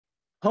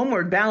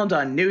Homeward Bound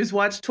on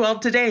Newswatch 12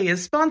 today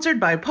is sponsored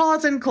by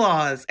Paws and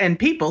Claws and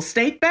People's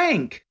State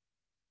Bank.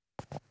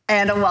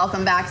 And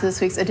welcome back to this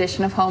week's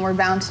edition of Homeward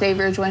Bound. Today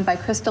we're joined by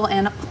Crystal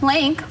and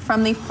Plank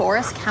from the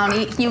Forest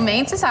County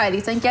Humane Society.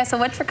 Thank you so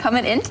much for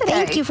coming in today.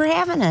 Thank you for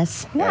having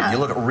us. Yeah, you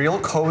look real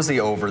cozy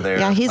over there.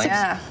 Yeah, he's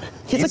a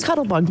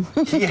cuddle bug.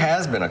 He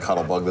has been a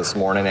cuddle bug this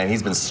morning, and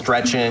he's been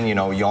stretching,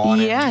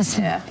 yawning. Yes.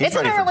 Yeah. It's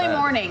an early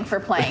morning for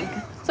Plank.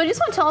 So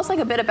just want to tell us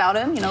a bit about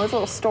him, his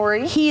little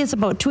story. He is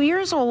about 2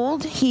 years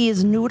old. He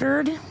is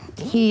neutered.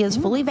 He is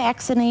fully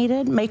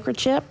vaccinated,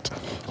 microchipped.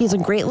 He's a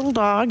great little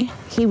dog.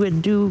 He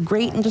would do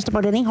great in just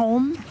about any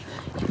home.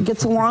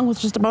 Gets along with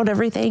just about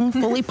everything,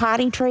 fully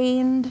potty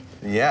trained.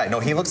 Yeah,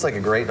 no, he looks like a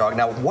great dog.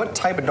 Now, what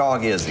type of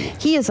dog is he?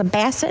 He is a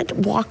Basset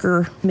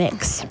Walker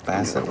mix.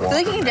 Basset Walker. I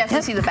think you can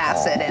definitely see the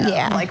Basset in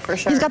him, for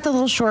sure. He's got the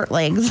little short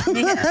legs.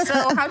 Yeah.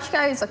 So how'd you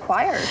guys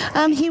acquire?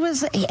 He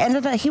was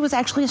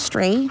actually a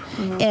stray,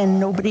 and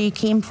nobody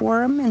came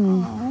for him,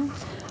 and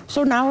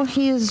so now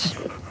he is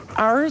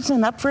ours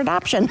and up for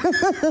adoption.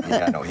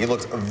 Yeah, no, he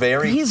looks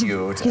very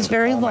cute. He's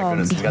very loved. Oh my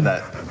goodness, he's got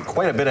that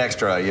quite a bit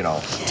extra,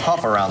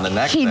 tough around the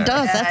neck. He there.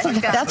 does.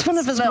 Yeah, that's one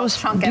of his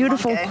most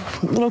beautiful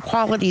little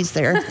qualities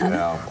there.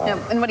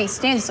 And when he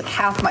stands, he's like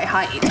half my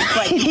height.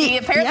 Like he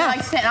apparently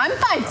likes to stand. I'm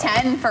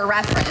 5'10" for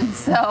reference,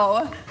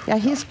 so. Yeah,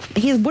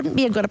 he wouldn't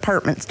be a good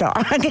apartments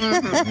dog.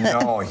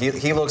 No,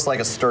 he looks like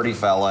a sturdy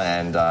fella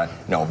and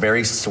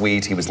very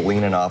sweet. He was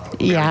leaning up.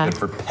 Very good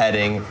for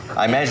petting.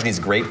 I imagine he's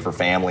great for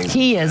families.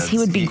 He is. He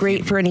would be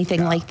great for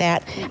anything like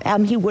that.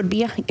 He would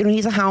be.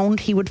 He's a hound.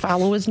 He would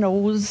follow his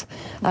nose.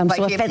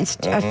 So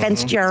a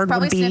fenced yard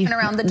would be sniffing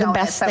around the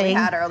best that thing. We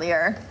had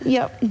earlier.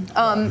 Yep.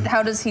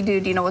 How does he do?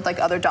 Do you know with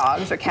other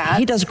dogs or cats?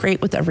 He does great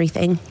with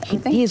everything.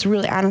 He's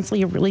really,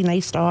 honestly, a really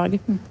nice dog.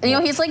 And,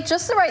 he's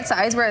just the right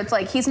size where it's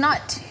he's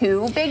not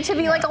too big to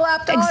be like a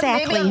lap dog.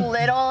 Exactly. Maybe a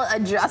little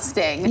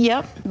adjusting.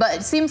 Yep. But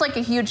it seems like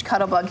a huge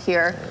cuddle bug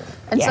here.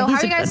 And so how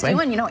are you guys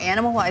doing,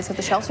 animal-wise at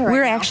the shelter right now?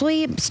 We're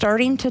actually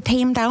starting to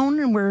tame down,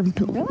 and we're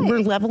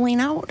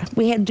leveling out.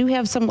 We do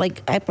have some,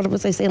 what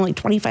was I saying,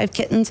 25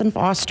 kittens in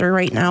foster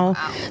right now.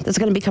 Wow. That's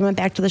going to be coming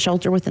back to the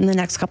shelter within the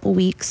next couple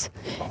weeks,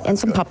 and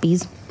some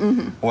puppies.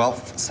 Well,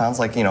 sounds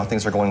like,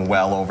 things are going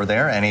well over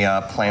there. Any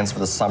plans for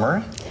the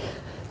summer?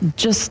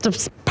 Just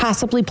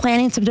possibly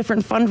planning some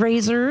different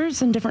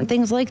fundraisers and different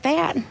things like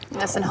that.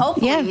 Yes, and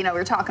hopefully, we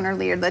were talking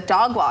earlier, the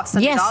dog walks. The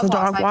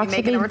dog walks might be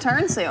making a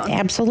return soon.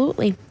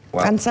 Absolutely.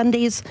 Wow. On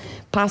Sundays,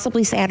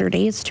 possibly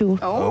Saturdays too.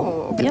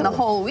 Getting the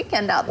whole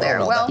weekend out there.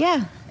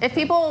 If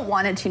people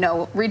wanted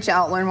to, reach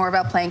out, learn more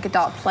about Plank,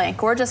 adopt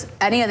Plank, or just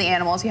any of the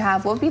animals you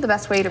have, what would be the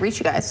best way to reach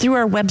you guys? Through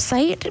our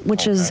website,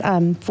 which is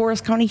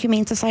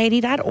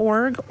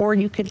forestcountyhumanesociety.org, or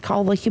you could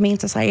call the Humane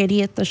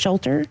Society at the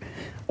shelter,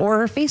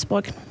 or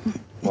Facebook.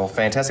 Well,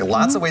 fantastic.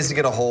 Lots of ways to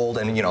get a hold,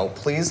 and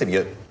please, if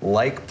you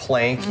like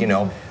Plank,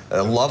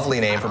 a lovely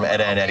name from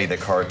Edda and Eddie the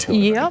cartoon.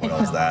 Yep. Everyone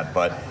knows that,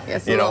 but a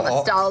little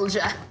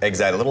nostalgia.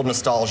 Exactly, a little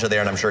nostalgia there,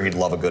 and I'm sure he'd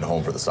love a good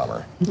home for the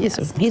summer. He's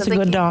a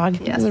good dog.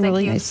 Yes,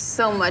 thank you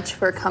so much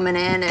for coming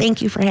in.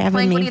 Thank you for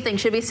having me. What do you think?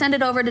 Should we send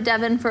it over to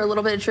Devin for a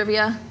little bit of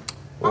trivia?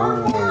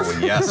 Oh,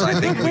 yes, I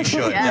think we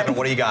should. Devin,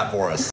 what do you got for us?